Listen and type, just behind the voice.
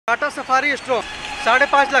Tata safari strong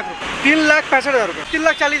 5.5 lakh रुपये, 3,65,000 रुपये,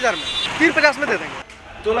 3,40,000 में, 3,50 में दे देंगे,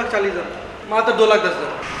 2,40,000, मात्र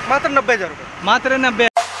 2,10,000, मात्र 90,000 रुपये, मात्र 90।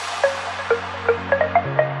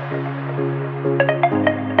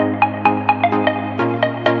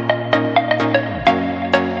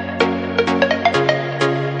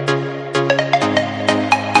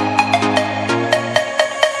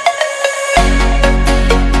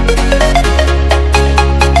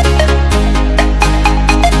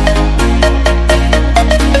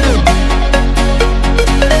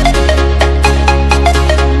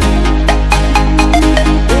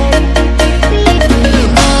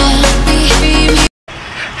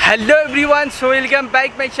 Hello everyone, so welcome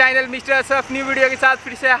back my channel mister Asaf. New video के साथ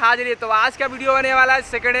फिर से हाजिर है। तो आज का वीडियो होने वाला है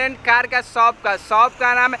सेकंड हैंड कार का शॉप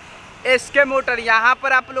का नाम है एसके मोटर। यहाँ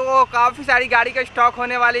पर आप लोगों को काफ़ी सारी गाड़ी का स्टॉक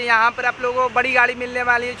होने वाली है। यहाँ पर आप लोगों को बड़ी गाड़ी मिलने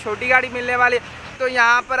वाली है, छोटी गाड़ी मिलने वाली है। तो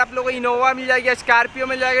यहाँ पर आप लोगों को इनोवा मिल जाएगी, स्कॉर्पियो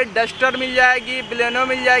मिल जाएगी, डस्टर मिल जाएगी, बलेनो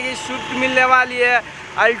मिल जाएगी, स्विफ्ट मिलने वाली है,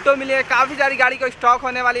 अल्टो मिलेगी, काफ़ी सारी गाड़ी का स्टॉक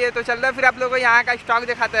होने वाली है। तो चलते हैं फिर आप लोगों को यहाँ का स्टॉक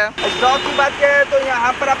दिखाते हैं। स्टॉक की बात करें तो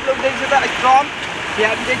यहाँ पर आप लोग देख सकते हैं स्ट्रॉन्ग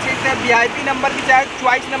देख सकते हैं VIP नंबर के साथ,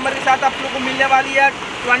 चॉइस नंबर के साथ आप लोग को मिलने वाली है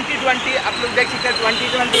 2020। आप लोग देख सकते हैं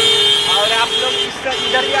 2020। और आप लोग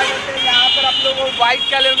इधर भी आ सकते हैं। यहाँ पर आप लोगों को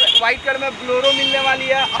वाइट कलर में ब्लोरो मिलने वाली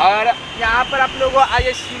है। और यहाँ पर आप लोगों को आज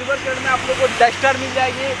सिल्वर कलर में आप लोग को डस्टर मिल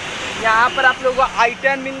जाएगी। यहाँ पर आप लोगों को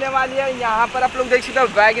i10 मिलने वाली है। यहाँ पर आप लोग देख सकते हैं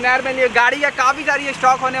वैगनर में गाड़ी का काफ़ी सारी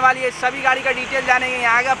स्टॉक होने वाली है। सभी गाड़ी का डिटेल जानेंगे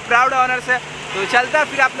यहाँ का प्राउड ऑनर से। तो चलता है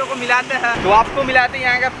फिर आप लोग को मिलाते हैं। तो आपको मिलाते हैं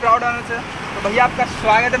यहाँ का प्राउड ऑनर से। तो भैया आपका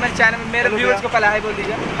स्वागत है मेरे चैनल में। मेरे व्यूअर्स को पहले हाय बोल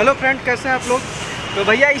दीजिए। हेलो फ्रेंड, कैसे हैं आप लोग? तो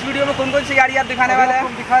भैया इस वीडियो में कौन कौन सी गाड़ी आप दिखाने वाले हैं?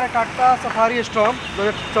 हम दिखा रहे हैं टाटा सफारी स्ट्रॉन्ग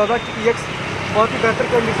 2014 की EX, बहुत ही बेहतर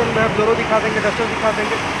कंडीशन में है। ब्लोरो दिखा देंगे, डस्टर दिखा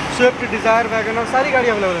देंगे, स्विफ्ट, डिज़ायर, वैगनर, सारी गाड़ी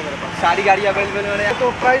अवेलेबल है मेरे पास। सारी गाड़ी अवेलेबल हो रही है।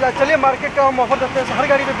 तो प्राइस चलिए मार्केट का हम ऑफर देते हैं। हर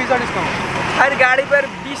गाड़ी पर 20,000 डिस्काउंट, हर गाड़ी पर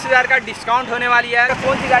 20,000 का डिस्काउंट होने वाली है।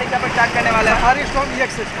 कौन सी गाड़ी से आप स्टार्ट करने वाले हैं? सफारी स्ट्रॉन्ग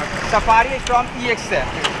EX से स्टार्ट। सफारी स्ट्रॉन्ग EX से।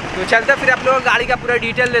 तो चलते फिर आप लोग गाड़ी का पूरा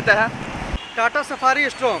डिटेल देते हैं। Tata safari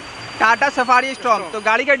strong, Tata safari strong. तो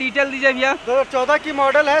गाड़ी का डिटेल दीजिए भैया। 2014 की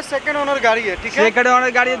मॉडल है, सेकंड ओनर गाड़ी है, ठीक है? सेकंड ओनर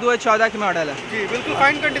गाड़ी है, 2014 की मॉडल है जी, बिल्कुल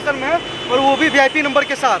फाइन कंडीशन में है। और वो भी VIP नंबर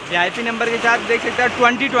के साथ। VIP नंबर के साथ देख सकते हैं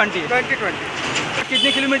 2020।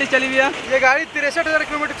 कितने किलोमीटर चली हुई है ये गाड़ी? 63,000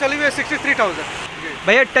 किलोमीटर चली हुई है, 63,000।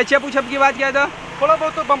 भैया टचअप उछप की बात किया था? थोड़ा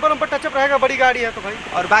बहुत तो बम्पर टचअप रहेगा, बड़ी गाड़ी है तो भाई।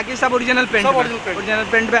 और बाकी सब ओरिजिनल पेंट, ओरिजिनल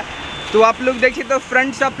पेंट पे। तो आप लोग देख सकते हो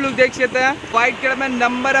फ्रंट आप लोग देख सकते हैं व्हाइट कलर में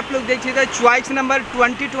नंबर आप लोग देख सकते हैं, चॉइस नंबर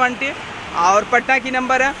 2020 और पटना की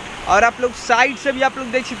नंबर है। और आप लोग साइड से भी आप लोग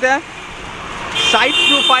देख सकते हैं, साइड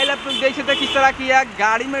प्रोफाइल आप लोग देख सकते हैं किस तरह की है।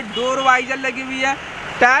 गाड़ी में डोर वाइजर लगी हुई है।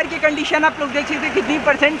 टायर की कंडीशन आप लोग देख सकते हैं कितनी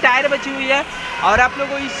 % टायर बची हुई है। और आप लोग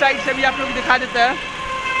को इस साइड से भी आप लोग दिखा देते हैं।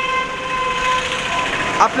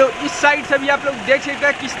 आप लोग इस साइड से भी आप लोग देख सकते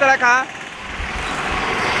हैं किस तरह का।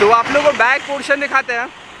 तो आप लोग को बैक पोर्शन दिखाते हैं।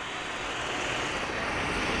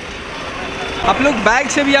 आप लोग बैक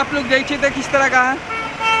से भी आप लोग देख सकते हैं किस तरह का है।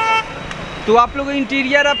 तो आप लोग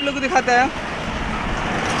इंटीरियर आप लोग को दिखाते हैं।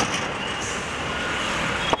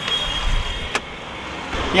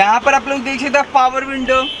 यहाँ पर आप लोग देख सकते हैं power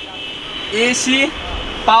window, AC,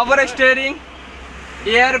 power steering,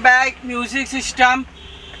 air bag, music system.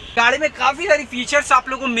 गाड़ी में काफ़ी सारी फीचर्स आप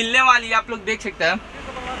लोग को मिलने वाली है, आप लोग देख सकते हैं।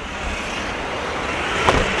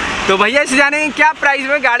 तो भैया इसे जानेंगे क्या प्राइस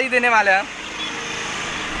में गाड़ी देने वाले हैं।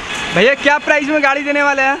 भैया क्या प्राइस में गाड़ी देने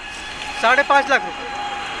वाले हैं? 5.5 लाख रुपये।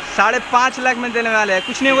 5.5 लाख में देने वाले हैं।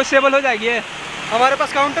 कुछ नेगोशिएबल हो जाएगी? हमारे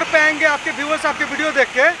पास काउंटर पे आएंगे आपके व्यूअर्स, आपके वीडियो देख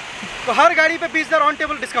के, तो हर गाड़ी पे 20,000 ऑन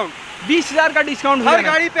टेबल डिस्काउंट। 20,000 का डिस्काउंट हर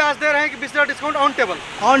गाड़ी पे आज दे रहे हैं कि 20,000 डिस्काउंट ऑन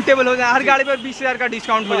टेबल हो जाए। हर गाड़ी पर 20,000 का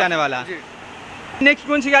डिस्काउंट हो जाने वाला है। नेक्स्ट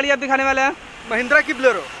कौन सी गाड़ी आप दिखाने वाले हैं? महिंद्रा की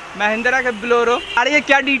ब्लोरो। महिंद्रा का ब्लोरो। गाड़ी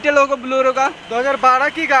क्या डिटेल होगा ब्लोरो का? 2012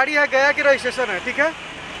 की गाड़ी है, गया की रजिस्ट्रेशन है, ठीक है?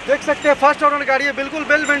 देख सकते हैं फर्स्ट ओनर गाड़ी है, बिल्कुल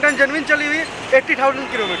वेल मेंटेन, जेन्युइन चली हुई, 80,000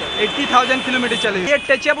 किलोमीटर। 80,000 किलोमीटर चली हुई। ये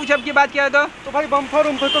टचअप उछप की बात किया तो भाई बम्फर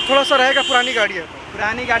उम्फर तो थोड़ा सा रहेगा, पुरानी गाड़ी है।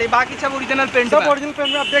 पुरानी गाड़ी, बाकी सब ओरिजिनल पेंट, सब ओरिजिनल पेंट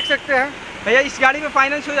में आप देख सकते हैं। भैया इस गाड़ी में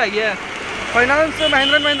फाइनेंस हो जाएगी? फाइनेंस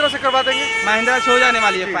महिंद्रा से करवा देंगे। महिंद्रा से हो जाने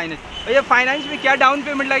वाली है फाइनेंस। भैया फाइनेंस में क्या डाउन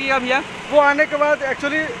पेमेंट लगेगा भैया? वो आने के बाद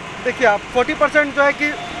एक्चुअली देखिए आप 40% जो है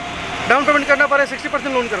कि डाउन पेमेंट करना पड़ेगा,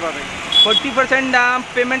 60% लोन करवा देंगे। 40%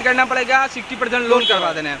 पेमेंट करना पड़ेगा, 60% लोन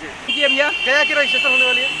करवा देना है। ठीक है भैया। गया की रजिस्ट्रेशन होने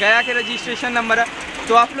वाली है, गया के रजिस्ट्रेशन नंबर है।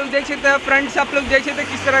 तो आप लोग देख सकते हैं फ्रंट से आप लोग देख सकते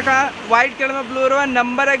हैं किस तरह का व्हाइट कलर में ब्लोरो है,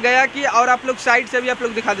 नंबर है गया की। और आप लोग साइड से भी आप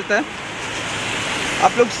लोग दिखा देते हैं।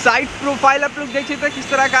 आप लोग साइड प्रोफाइल आप लोग देख सकते हैं किस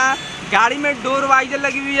तरह का। गाड़ी में डोर वाइजर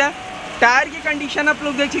लगी हुई है। टायर की कंडीशन आप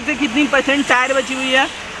लोग देख सकते हैं कितनी % टायर बची हुई है।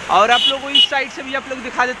 और आप लोग को इस साइड से भी आप लोग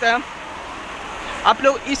दिखा देते हैं। आप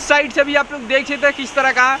लोग इस साइड से भी आप लोग देख सकते हैं किस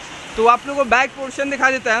तरह का, तो आप लोग को बैक पोर्शन दिखा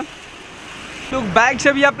देता है। तो बैक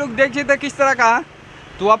से भी आप लोग देख सकते हैं किस तरह का,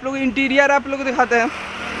 तो आप लोग इंटीरियर आप लोग को दिखाते हैं।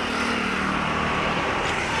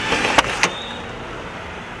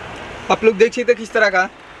 आप लोग देख सकते हैं किस तरह का।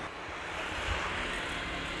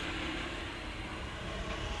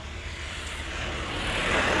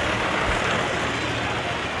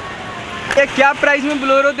 ये क्या प्राइस में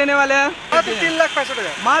बोलेरो देने वाले हैं? मात्र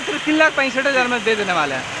 3,65,000। मात्र 3,65,000 में दे देने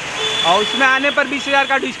वाले हैं, और उसमें आने पर 20,000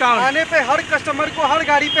 का डिस्काउंट। आने पे हर कस्टमर को हर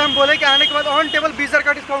गाड़ी पे हम बोले कि आने के बाद ऑन टेबल 20,000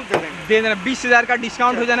 का डिस्काउंट दे देंगे। दे देना 20,000 का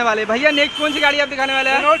डिस्काउंट हो जाने वाले। भैया नेक्स्ट कौन सी गाड़ी आप दिखाने वाले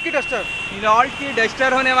हैं? रेनॉल्ट की डस्टर। रेनॉल्ट की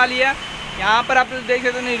डस्टर होने वाली है। यहाँ पर आप लोग देख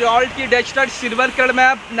सकते हैं रेनॉल्ट की डस्टर सिल्वर कलर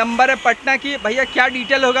में, नंबर है पटना की। भैया क्या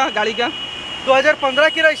डिटेल होगा गाड़ी का? 2015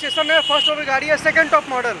 की रजिस्ट्रेशन है, फर्स्ट ओनर गाड़ी है, second top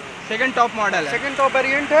model. Second top model है, सेकंड टॉप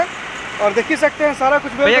वेरिएंट है, और देख ही सकते हैं सारा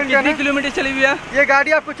कुछ। भैया कितनी किलोमीटर चली हुई है ये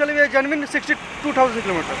गाड़ी? आपको चली हुई है जेन्युइन 62,000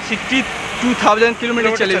 किलोमीटर। 62,000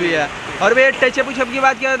 किलोमीटर चली हुई है। और भैया टचअप की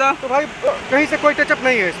बात किया था तो भाई कहीं से कोई टचअप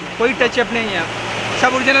नहीं है इसमें, कोई टचअप नहीं है,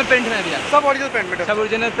 सब ओरिजिनल पेंट में भैया, सब ओरिजिनल पेंट में, सब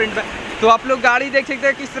ओरिजिनल पेंट में। तो आप लोग गाड़ी देख सकते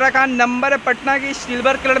हैं किस तरह का, नंबर है पटना की,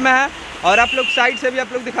 सिल्वर कलर में है। और आप लोग साइड से भी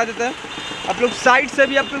आप लोग दिखा देते हैं। आप लोग साइड से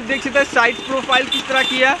भी आप लोग देख सकते हैं साइड प्रोफाइल किस तरह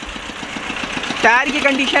की है। टायर की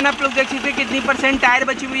कंडीशन आप लोग देख सकते हैं कितनी % टायर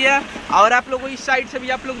बची हुई है। और आप लोग को इस साइड से भी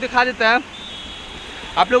आप लोग दिखा देते हैं।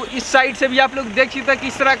 आप लोग इस साइड से भी आप लोग देख सकते हैं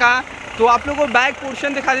किस तरह का, तो आप लोग को बैक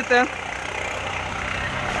पोर्शन दिखा देते हैं।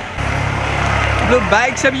 आप लोग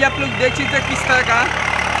बैक से भी आप लोग देख सकते हैं किस तरह का,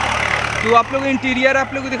 तो आप लोग इंटीरियर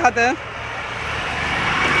आप लोग को दिखाते हैं।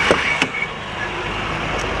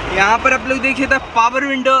 यहाँ पर आप लोग देख सकते हैं power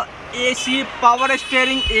window, AC, power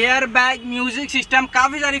steering, air bag, music system,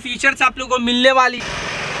 काफ़ी सारी फीचर्स आप लोग को मिलने वाली।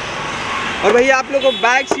 और भैया आप लोग को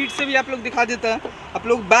बैक सीट से भी आप लोग दिखा देता है। आप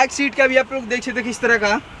लोग बैक सीट का भी आप लोग देख सकते हैं किस तरह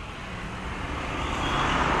का।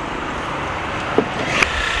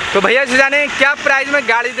 तो भैया से जाने क्या प्राइस में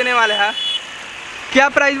गाड़ी देने वाले हैं? क्या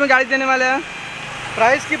प्राइस में गाड़ी देने वाले हैं?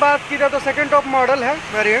 प्राइस की बात की जाए तो सेकंड टॉप मॉडल है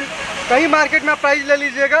वेरिएंट। कहीं मार्केट में आप प्राइस ले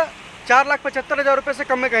लीजिएगा 4,75,000 रुपये से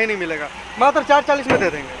कम में कहीं नहीं मिलेगा, मात्र 440 में दे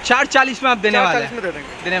देंगे। 440 में आप देने वाले हैं? 440 में दे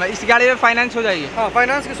देंगे, देने वाले। इस गाड़ी में फाइनेंस हो जाएगी? हाँ,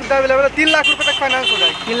 फाइनेंस की सुविधा अवेलेबल है, 3 लाख रुपये तक फाइनेंस हो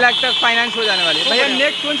जाएगी। 3 लाख तक फाइनेंस हो जाने वाली है। भैया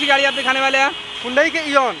नेक्स्ट कौन सी गाड़ी आप दिखाने वाले हैं? हुंडई के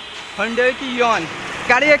इयॉन। हुंडई की इयॉन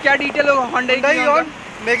गाड़ी है, क्या डिटेल होगा? हुंडई की इयॉन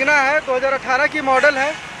मैग्ना है, 2018 की मॉडल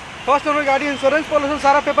है, फर्स्ट ओनर गाड़ी, इंश्योरेंस पॉलिसी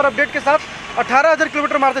सारा पेपर अपडेट के साथ 18,000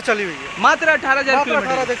 किलोमीटर मारते चली हुई है। मात्र 18,000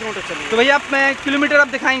 किलोमीटर चली है। तो भैया आप मैं किलोमीटर आप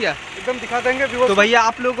दिखाएंगे? एकदम दिखा देंगे। तो भैया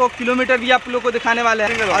आप लोगों को किलोमीटर भी आप लोगों को दिखाने वाले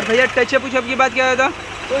हैं। और भैया टचअप की बात किया था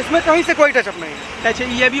तो इसमें कहीं से कोई टचअप नहीं है। टच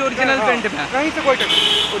ये भी ओरिजिनल पेंट में, कहीं से कोई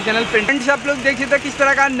टचअप, ओरिजिनल पेंट। आप लोग देख सकते हैं किस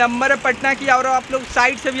तरह का, नंबर है पटना की। और आप लोग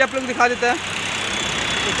साइड से भी आप लोग दिखा देते हैं।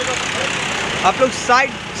 आप लोग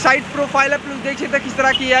साइड प्रोफाइल आप लोग देख सकते हैं किस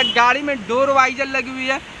तरह की है। गाड़ी में डोर वाइजर लगी हुई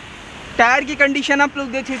है। टायर की कंडीशन आप लोग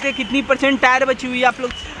देख सकते हैं कितनी % टायर बची हुई है आप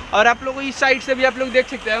लोग। और आप लोग इस साइड से भी आप लोग देख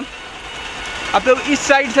सकते हैं। आप लोग इस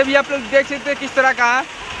साइड से भी आप लोग देख सकते हैं किस तरह का है।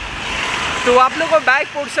 तो आप लोग को बैक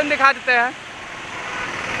पोर्शन दिखा देते हैं।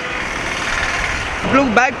 आप लोग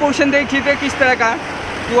बैक पोर्शन देख सकते हैं किस तरह का,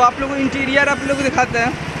 तो आप लोग को इंटीरियर आप लोग को दिखाते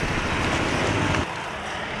हैं।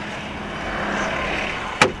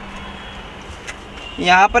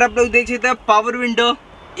 यहाँ पर आप लोग देख सकते हैं power window,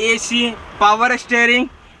 AC, power steering,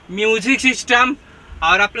 music system,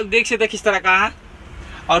 और आप लोग देख सकते हैं किस तरह का है।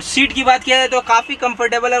 और सीट की बात किया जाए तो काफ़ी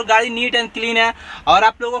कंफर्टेबल है और गाड़ी नीट एंड क्लीन है। और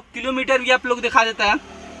आप लोगों को किलोमीटर भी आप लोग दिखा देता है।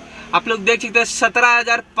 आप लोग देख सकते हैं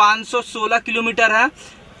 17,516 किलोमीटर है,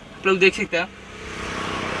 आप लोग देख सकते हैं।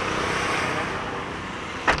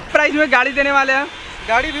 प्राइस में गाड़ी देने वाले हैं?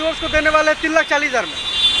 गाड़ी व्यूअर्स को देने वाले हैं 3,40,000 में,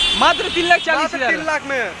 मात्र 3,40,000। 3 लाख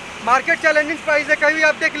में मार्केट चैलेंजिंग प्राइस है, कहीं भी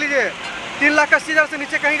आप देख लीजिए 3,80,000 से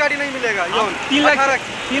नीचे कहीं गाड़ी नहीं मिलेगा।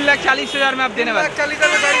 3,40,000 में आप देने वाले? 3,40,000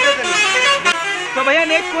 में गाड़ी दे देंगे। तो भैया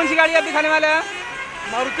नेक्स्ट कौन सी गाड़ी आप दिखाने वाले हैं?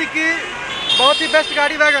 मारुति की बहुत ही बेस्ट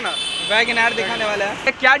गाड़ी वैगनर। वैगनर दिखाने वाला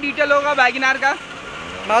है। क्या डिटेल होगा वैगनर का?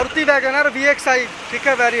 मारुति वैगनर VXI, ठीक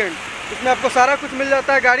है, वेरिएंट। इसमें आपको सारा कुछ मिल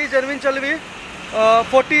जाता है। गाड़ी जेन्युइन चली हुई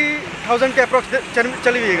 40,000 के अप्रोक्स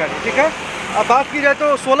चली हुई है गाड़ी, ठीक है। अब बात की जाए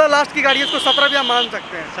तो 16 लास्ट की गाड़ी है, इसको 17 भी आप मान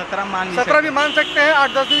सकते हैं। 17 भी मान सकते हैं।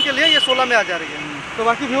 8-10 दिन के लिए ये 16 में आ जा रही है। तो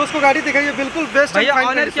बाकी व्यूअर्स को गाड़ी दिखाइए, बिल्कुल बेस्ट। भैया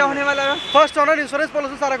ऑनर क्या होने वाला है? फर्स्ट ऑनर, इंश्योरेंस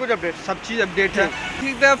पॉलिसी सारा कुछ अपडेट, सब चीज़ अपडेट है।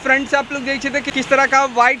 ठीक है फ्रेंड्स, आप लोग देख सकते हैं कि किस तरह का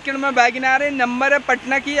व्हाइट कलर में वैगनर है, नंबर है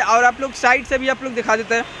पटना की। और आप लोग साइड से भी आप लोग दिखा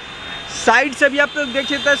देते हैं। साइड से भी आप लोग देख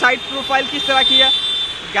सकते हैं साइड प्रोफाइल किस तरह की है।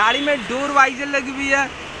 गाड़ी में डोर वाइजर लगी हुई है।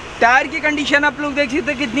 टायर की कंडीशन आप लोग देख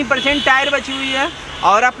सकते हैं कितनी % टायर बची हुई है।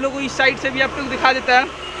 और आप लोग को इस साइड से भी आप लोग दिखा देता है।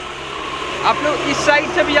 आप लोग इस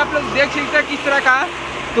साइड से भी आप लोग देख सकते हैं किस तरह का।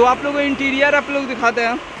 तो आप लोग को इंटीरियर आप लोग दिखाते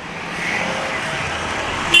हैं।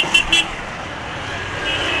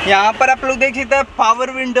 यहाँ पर आप लोग देख सकते हैं power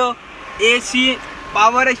window, AC,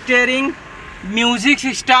 power steering, music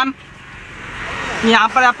system. यहाँ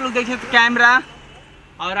पर आप लोग देख सकते हैं कैमरा,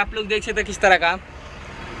 और आप लोग देख सकते हैं किस तरह का।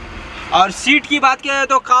 और सीट की बात किया जाए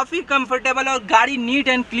तो काफ़ी कंफर्टेबल और गाड़ी नीट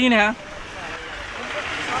एंड क्लीन है।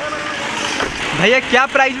 भैया क्या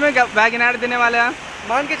प्राइस में वैगन आर देने वाले हैं?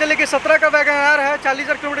 मान के चले कि 17 का वैगन आर है,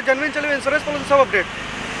 40,000 किलोमीटर जेन्युइन चले हुए, इंश्योरेंस पॉलिसी सब अपडेट।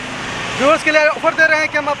 व्यूअर्स के लिए ऑफर दे रहे हैं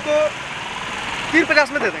कि हम आपको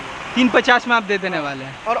 350 में दे देंगे। 350 में आप दे देने वाले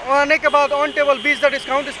हैं, और आने के बाद ऑन टेबल 20,000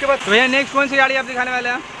 डिस्काउंट। इसके बाद तो भैया नेक्स्ट कौन सी गाड़ी आप दिखाने वाले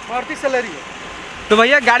हैं? मारुति सेलेरियो। तो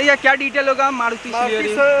भैया गाड़ी का क्या डिटेल होगा? मारुति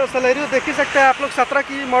सेलेरियो देख ही सकते हैं आप लोग, 17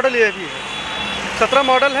 की मॉडल ये भी है, 17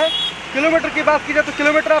 मॉडल है। किलोमीटर की बात की जाए तो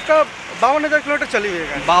किलोमीटर आपका 52,000 किलोमीटर चली हुई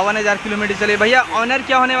है। 52,000 किलोमीटर चली। भैया ऑनर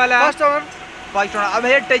क्या होने वाला है? First owner. अब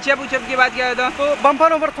भैया टचअप उचअप की बात किया जाए तो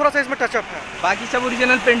बम्पर नंबर थोड़ा सा इसमें टचअप है, बाकी सब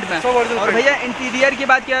ओरिजिनल पेंट में। और भैया इंटीरियर की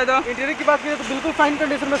बात किया जाए तो? इंटीरियर की बात की जाए तो बिल्कुल फाइन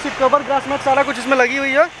कंडीशन में, सीट कवर, ग्लास मैट, सारा कुछ इसमें लगी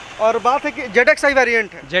हुई है। और बात है कि ZXi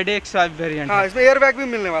वेरिएंट है। ZXi वेरिएंट, हाँ, इसमें एयर बैग भी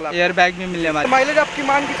मिलने वाला है। एयर बैग भी मिलने वाला। माइलेज आपकी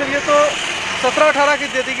मान की चलिए तो 17-18 की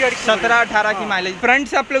दे देगी गाड़ी। 17-18 की माइलेज। फ्रंट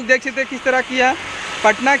से आप लोग देख सकते हैं किस तरह की है,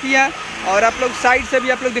 पटना की है। और आप लोग साइड से भी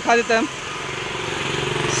आप लोग दिखा देते हैं।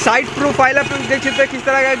 साइड प्रोफाइल आप लोग देख सकते हैं किस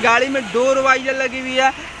तरह का। गाड़ी में डोर वाइजर लगी हुई है।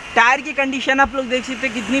 टायर की कंडीशन आप लोग देख सकते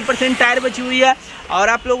हैं कितनी % टायर बची हुई है। और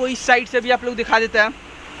आप लोग को इस साइड से भी आप लोग दिखा देते हैं।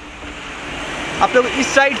 आप लोग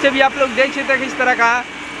इस साइड से भी आप लोग देख सकते हैं किस तरह का।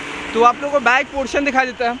 तो आप लोग को बैक पोर्शन दिखा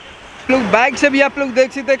देता है। आप लोग बैक से भी आप लोग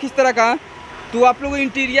देख सकते हैं किस तरह का। तो आप लोग को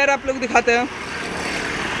इंटीरियर आप लोग दिखाते हैं।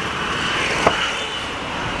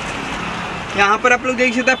 यहाँ पर आप लोग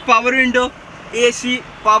देख सकते हैं power window, AC,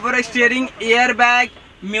 power steering, air bag,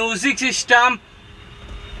 music system.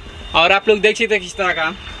 और आप लोग देख सकते हैं किस तरह का।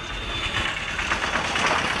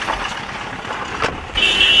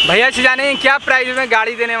 भैया से जाने क्या प्राइस में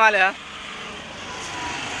गाड़ी देने वाले हैं?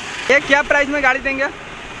 ये क्या प्राइस में गाड़ी देंगे?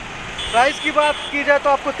 प्राइस की बात की जाए तो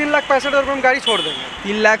आपको 3,65,000 में गाड़ी छोड़ देंगे।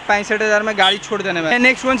 3,65,000 में गाड़ी छोड़ देने वाले।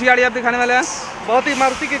 नेक्स्ट कौन सी गाड़ी आप दिखाने वाले हैं? बहुत ही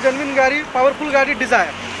मारुति की जेन्युइन गाड़ी, पावरफुल गाड़ी,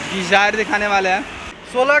 डिजायर दिखाने वाले हैं।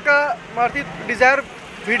 16 का Maruti Dzire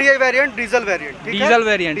VDI variant, diesel variant. Diesel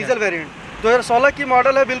variant 2016 की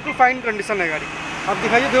मॉडल है, बिल्कुल फाइन कंडीशन है गाड़ी। आप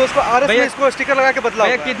दिखाइए भैया उसको, RS में इसको स्टिकर लगा के बदला।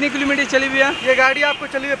 भैया कितनी किलोमीटर चली हुई है ये गाड़ी? आपको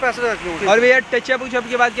चली हुई है 65,000 किलोमीटर। और भैया टचअप उचअप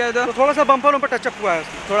की बात किया तो थोड़ा सा बम्पर ऊपर टचअप हुआ है,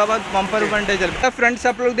 थोड़ा बहुत बम्पर ऊपर टचअप। फ्रंट से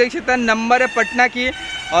आप लोग देख सकते हैं नंबर है पटना की।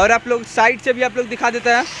 और आप लोग साइड से भी आप लोग दिखा देते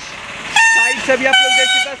हैं। साइड से भी आप लोग देख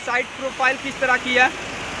सकते हैं साइड प्रोफाइल किस तरह की है।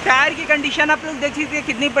 टायर की कंडीशन आप लोग देख सकते हैं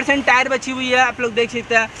कितनी % टायर बची हुई है, आप लोग देख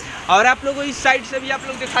सकते हैं। और आप लोग को इस साइड से भी आप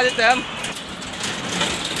लोग दिखा देते हैं।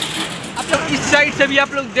 आप लोग इस साइड से भी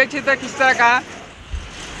आप लोग देख सकते हैं किस तरह का।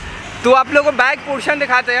 तो आप लोग को बैक पोर्शन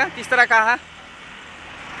दिखाते हैं किस तरह का है।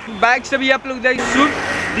 बैक से भी आप लोग देख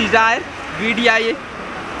स्विफ्ट डिजायर VDI।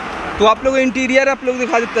 तो आप लोग इंटीरियर आप लोग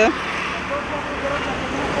दिखा देते हैं।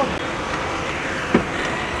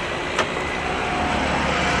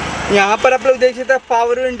 यहाँ पर आप लोग देख सकते हैं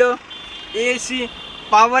power window, AC,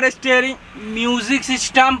 power steering, music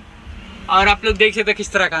system. और आप लोग देख सकते हैं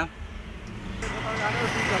किस तरह का।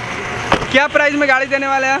 क्या प्राइस में गाड़ी देने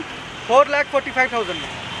वाले हैं? 4,45,000 में।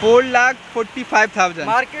 4,45,000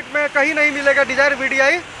 मार्केट में कहीं नहीं मिलेगा। डिजायर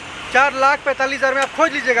VDI 4,45,000 में आप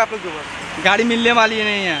खोज लीजिएगा आप लोग जो गाड़ी मिलने वाली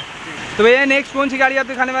नहीं है। तो भैया नेक्स्ट कौन सी गाड़ी आप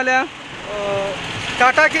दिखाने वाले हैं?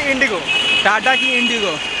 टाटा की इंडिगो। टाटा की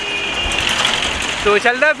इंडिगो। तो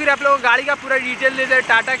चलता है फिर आप लोग गाड़ी का पूरा डिटेल देते हैं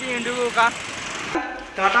टाटा की इंडिगो का।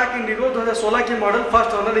 टाटा की इंडिगो 2016 की model,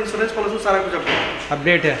 first owner, insurance policy सारा कुछ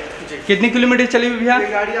अपडेट है। कितनी किलोमीटर चली हुई भैया? ये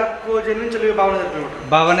गाड़ी आपको जेन्युइन चली हुई 52,000 किलोमीटर।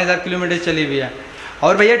 52,000 किलोमीटर चली हुई है।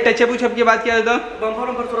 और भैया टचअप उचअप की बात किया जाए तो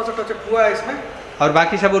बम्पर थोड़ा सा टचअप हुआ है इसमें। और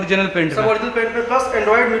बाकी सब ओरिजिनल पेंट, सब ओरिजिनल पेंट में, plus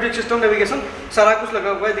Android music system, navigation सारा कुछ लगा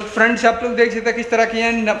हुआ है। फ्रंट से आप लोग देख सकते हैं किस तरह की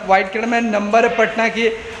है, व्हाइट कलर में नंबर है पटना की।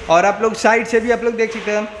 और आप लोग साइड से भी आप लोग देख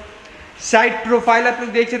सकते हैं। साइड प्रोफाइल आप लोग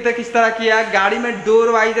देख सकते हैं किस तरह की है। गाड़ी में डोर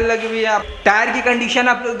वाइजर लगी हुई है। टायर की कंडीशन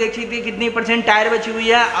आप लोग देख सकते हैं कितनी % टायर बची हुई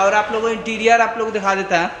है। और आप लोगों को इंटीरियर आप लोग दिखा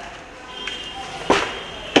देता है।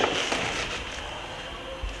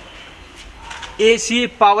 AC,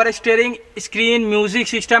 power steering, screen, music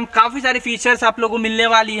system, काफी सारे फीचर्स आप लोगों को मिलने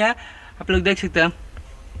वाली है। आप लोग देख सकते हैं।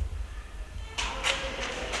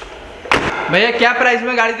 भैया क्या प्राइस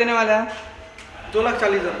में गाड़ी देने वाला है?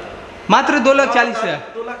 2,40,000 मात्र 2,40,000 है।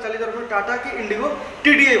 2,40,000 में टाटा की Indigo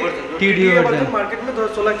TDI version. TDI version market में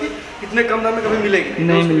 2016 की इतने कम दाम में कभी मिलेगी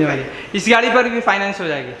नहीं मिलने वाली। इस गाड़ी पर भी फाइनेंस हो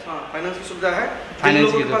जाएगी। हाँ, फाइनेंस की सुविधा है।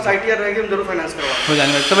 फाइनेंस की पास ITR रहेगी, हम जरूर फाइनेंस करवा हो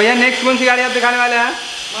जाने वाली। तो भैया नेक्स्ट कौन सी गाड़ी आप दिखाने वाले हैं?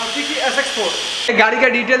 मारुति की SX4। गाड़ी का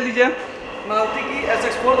डिटेल दीजिए। मारुति की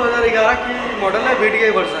SX4 2011 की मॉडल है, VDI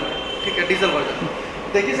वर्जन है, ठीक है, डीजल वर्जन।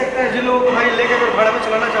 देख ही सकते हैं, जिन लोग भाई लेके अगर भाड़ा में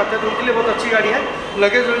चलाना चाहते हैं तो उनके लिए बहुत अच्छी गाड़ी है।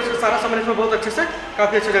 लगेज वगैरह सारा सामान इसमें बहुत अच्छे से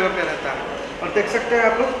काफ़ी अच्छी जगह पे रहता है। और देख सकते हैं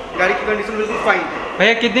आप लोग गाड़ी की कंडीशन बिल्कुल फाइन है।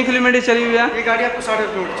 भैया कितनी किलोमीटर चली हुई है? ये गाड़ी आपको 60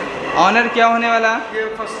 किलोमीटर चली है। ऑनर क्या होने वाला? ये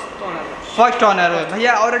फर्स्ट ऑनर है। फर्स्ट ऑनर है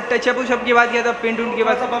भैया। और टचअप सब की बात किया था, पेंट उंट की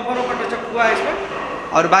बात, बम्पर पर टचअप हुआ है इसमें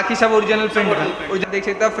और बाकी सब ओरिजिनल पेंट है। देख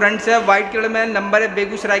सकते हैं फ्रंट से वाइट कलर में नंबर है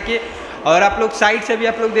बेगूसराय के। और आप लोग साइड से भी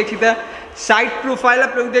आप लोग देख सकते हैं, साइड प्रोफाइल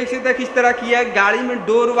आप लोग देख सकते हैं किस तरह की है। गाड़ी में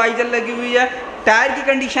डोर वाइजर लगी हुई है। टायर की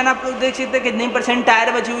कंडीशन आप लोग देख सकते हैं कितनी %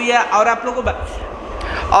 टायर बची हुई है। और आप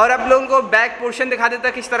लोगों को बैक पोर्शन दिखा देता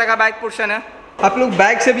है किस तरह का बैक पोर्शन है। आप लोग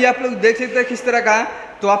बैक से भी आप लोग देख सकते हैं किस तरह का है।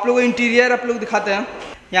 तो आप लोग इंटीरियर आप लोग दिखाते हैं।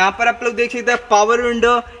 यहाँ पर आप लोग देख सकते हैं power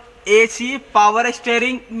window, AC, power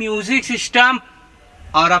steering, music system,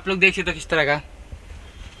 और आप लोग देख सकते हैं किस तरह का।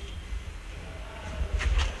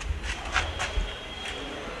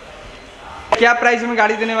 क्या प्राइस में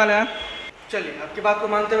गाड़ी देने वाले हैं? चलिए आपकी बात को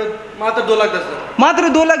मानते हुए मात्र 2,10,000। मात्र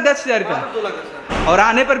 2,10,000 का। 2,10,000 और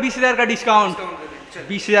आने पर 20,000 का डिस्काउंट।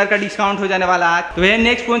 20,000 का डिस्काउंट हो जाने वाला है। तो भैया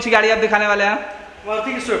नेक्स्ट कौन सी गाड़ी आप दिखाने वाले हैं?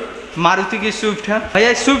 मारुति की स्विफ्ट। मारुति की स्विफ्ट है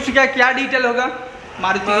भैया। स्विफ्ट का क्या डिटेल होगा?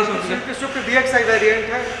 मारुति की स्विफ्ट VXI वेरिएंट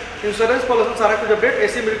है। इंश्योरेंस पॉलिसी सारा कुछ अपडेट,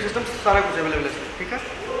 AC म्यूजिक सिस्टम सारा कुछ अवेलेबल है, ठीक है।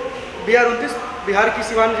 BR 29 बिहार की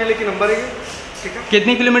सिवान जिले की नंबर है ये, ठीक है।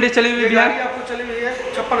 कितनी किलोमीटर चली हुई है? गाड़ी आपको चली हुई है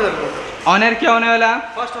 56,000 किलोमीटर। ऑनर क्या होने वाला?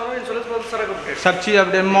 फर्स्ट ऑनर, इंश्योरेंस पॉलिसी सारा अपडेट, सब चीज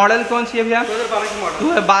अपडेट। मॉडल कौन सी है भैया? 2012 की मॉडल।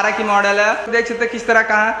 2012 की मॉडल है। देख सकते हैं किस तरह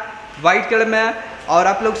का है, व्हाइट कलर में। और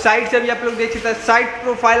आप लोग साइड से भी आप लोग देख सकते हैं, साइड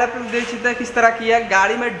प्रोफाइल आप लोग देख सकते हैं किस तरह की है।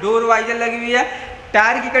 गाड़ी में डोर वाइजर लगी हुई है।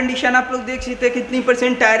 टायर की कंडीशन आप लोग देख सकते हैं कितनी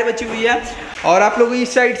 % टायर बची हुई है। और आप लोग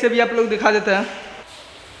इस साइड से भी आप लोग दिखा देते हैं।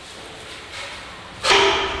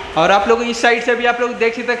 और आप लोग इस साइड से भी आप लोग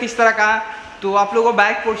देख सकते हैं किस तरह का। तो आप लोग को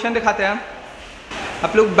बैक पोर्शन दिखाते हैं।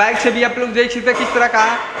 आप लोग बैक से भी आप लोग देख सकते हैं किस तरह का।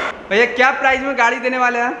 भैया क्या प्राइस में गाड़ी देने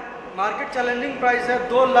वाले हैं? मार्केट चैलेंजिंग प्राइस है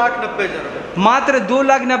 2,90,000। मात्र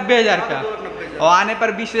 2,90,000 का। 2,90,000 और आने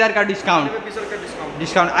पर 20,000 का डिस्काउंट। 20,000 का डिस्काउंट।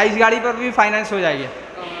 डिस्काउंट इस गाड़ी पर भी फाइनेंस हो जाएगी।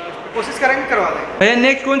 कोशिश करेंगे करवा देंगे। भैया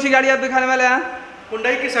नेक्स्ट कौन सी गाड़ी आप दिखाने वाले हैं?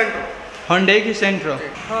 हुंडई की सेंट्रो। हुंडई की सेंट्रो।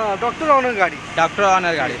 हाँ, डॉक्टर ऑनर गाड़ी। डॉक्टर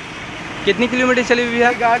ऑनर गाड़ी। कितनी किलोमीटर चली हुई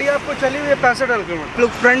है? गाड़ी आपको चली हुई है 65,000 किलोमीटर।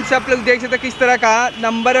 लोग फ्रंट से आप लोग देख सकते हैं किस तरह का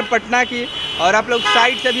नंबर है पटना की। और आप लोग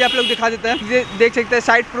साइड से भी आप लोग दिखा देते हैं, देख सकते हैं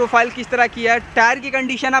साइड प्रोफाइल किस तरह की है। टायर की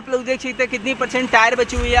कंडीशन आप लोग देख सकते हैं कितनी % टायर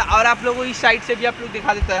बची हुई है। और आप लोग इस साइड से भी आप लोग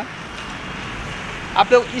दिखा देते हैं।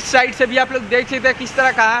 आप लोग इस साइड से भी आप लोग देख सकते हैं किस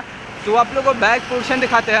तरह का है। तो आप लोग को बैक पोर्शन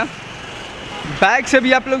दिखाते हैं। बैक से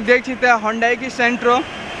भी आप लोग देख सकते हैं हुंडई की सेंट्रो।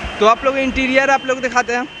 तो आप लोग इंटीरियर आप लोग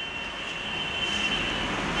दिखाते हैं।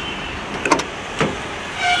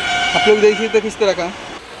 आप लोग देख सकते हैं किस तरह का।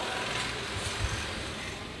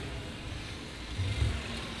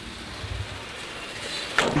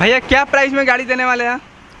 भैया क्या प्राइस में गाड़ी देने वाले हैं?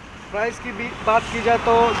 प्राइस की भी बात की जाए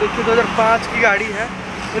तो देखिए 2005 की गाड़ी है,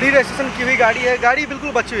 री रजिस्ट्रेशन की हुई गाड़ी है। गाड़ी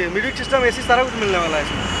बिल्कुल बची हुई है, म्यूजिक सिस्टम AC सारा कुछ मिलने वाला है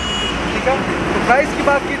इसमें, ठीक है। तो प्राइस की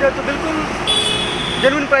बात की जाए तो बिल्कुल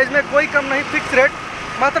जेन्युइन प्राइस में, कोई कम नहीं, फिक्स रेट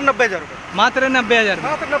मात्र 90,000 रुपये। मात्र 90,000?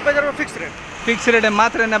 मात्र 90,000 रुपये फिक्स रेट। फिक्स रेट है,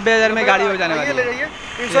 मात्र 90,000 में गाड़ी हो जाने वाली है। ले जाइए,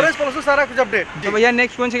 इंश्योरेंस पॉलिसी सारा कुछ अपडेट। तो भैया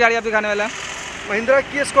नेक्स्ट कौन सी गाड़ी आप दिखाने वाला? महिंद्रा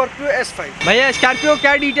की स्कॉर्पियो S5। भैया स्कॉर्पियो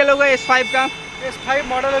क्या डिटेल होगा S5 का? S5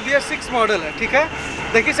 मॉडल है, BS6 मॉडल है, ठीक है।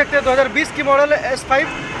 देख ही सकते हैं 2020 की मॉडल है, S5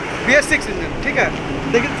 BS6 इंजन, ठीक है।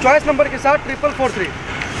 देखिए चॉइस नंबर के साथ 4443।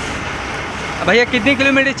 भैया कितनी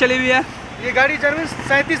किलोमीटर चली हुई है? ये गाड़ी जर्मन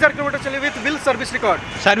 37,000 किलोमीटर चली हुई, विद बिल सर्विस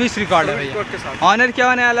रिकॉर्ड है भैया के साथ। ऑनर क्या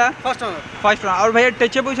होने वाला? First owner. First owner. और भैया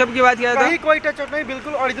टचअप सब की बात किया था? कोई टचअप नहीं,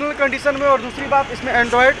 बिल्कुल ओरिजिनल कंडीशन में। और दूसरी बात, इसमें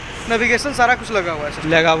एंड्रॉइड नेविगेशन सारा कुछ लगा हुआ है।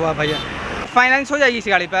 लगा हुआ भैया। फाइनेंस हो जाएगी इस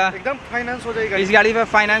गाड़ी पर? एकदम फाइनेंस हो जाएगा, इस गाड़ी पर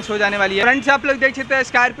फाइनेंस हो जाने वाली है। फ्रंट से आप लोग देख सकते हैं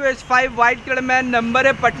स्कॉर्पियो S5 व्हाइट कलर में, नंबर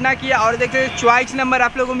है पटना की। और देख सकते हैं चॉइस नंबर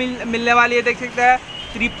आप लोगों को मिलने वाली है, देख सकते हैं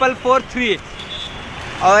 4443।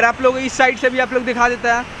 और आप लोग इस साइड से भी आप लोग दिखा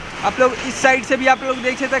देता है। आप लोग इस साइड से भी आप लोग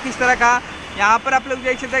देख सकते हैं किस तरह का। यहाँ पर आप लोग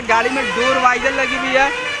देख सकते हैं गाड़ी में डोर वाइजर लगी हुई है।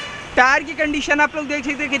 टायर की कंडीशन आप लोग देख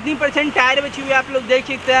सकते हैं कितनी % टायर बची हुई है, आप लोग देख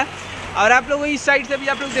सकते हैं। और आप लोग इस साइड से भी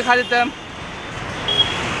आप लोग दिखा देते हैं।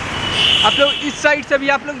 आप लोग इस साइड से भी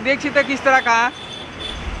आप लोग देख सकते हैं किस तरह का।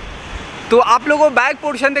 तो आप लोगों को बैक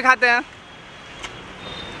पोर्शन दिखाते हैं।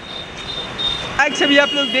 बैक से भी आप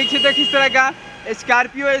लोग देख सकते हैं किस तरह का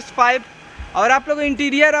स्कॉर्पियो S5। और आप लोग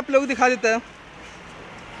इंटीरियर आप लोग दिखा देते हैं।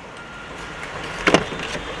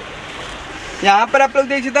 यहाँ पर आप लोग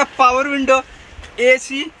देख सकते हैं power window,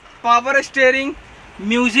 AC, power steering,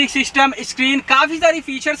 music system, screen, काफ़ी सारी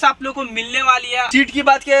फीचर्स आप लोग को मिलने वाली है। सीट की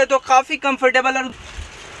बात किया जाए तो काफ़ी कंफर्टेबल और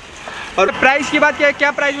और प्राइस की बात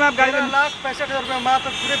क्या प्राइस में आप गाड़ी 13,65,000 रुपये मात्र,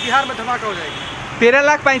 पूरे बिहार में धमाका हो जाएगी।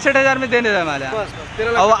 13,65,000 में देने वाला है। बस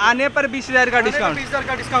 13 और लाख आने पर 20,000 का डिस्काउंट, 20,000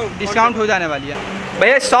 का डिस्काउंट हो जाने वाली है।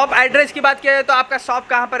 भैया शॉप एड्रेस की बात किया तो आपका शॉप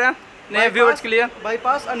कहाँ पर है नए व्यूअर्स के लिए?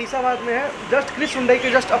 बाईपास अनीसाबाद में है, जस्ट क्रिश हुंडई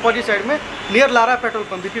के जस्ट अपोजिट साइड में, near Lara petrol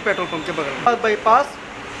pump, BP petrol pump के बगल में, बाईपास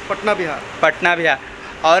पटना बिहार। पटना बिहार।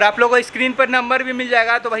 और आप लोगों को स्क्रीन पर नंबर भी मिल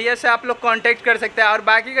जाएगा, तो भैया से आप लोग कांटेक्ट कर सकते हैं। और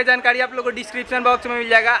बाकी का जानकारी आप लोगों को डिस्क्रिप्शन बॉक्स में मिल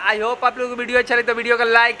जाएगा। आई होप आप लोगों को वीडियो अच्छा लगे तो वीडियो को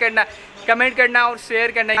लाइक करना, कमेंट करना और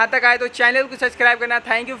शेयर करना। यहाँ तक आए तो चैनल को सब्सक्राइब करना।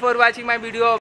 Thank you for watching my video.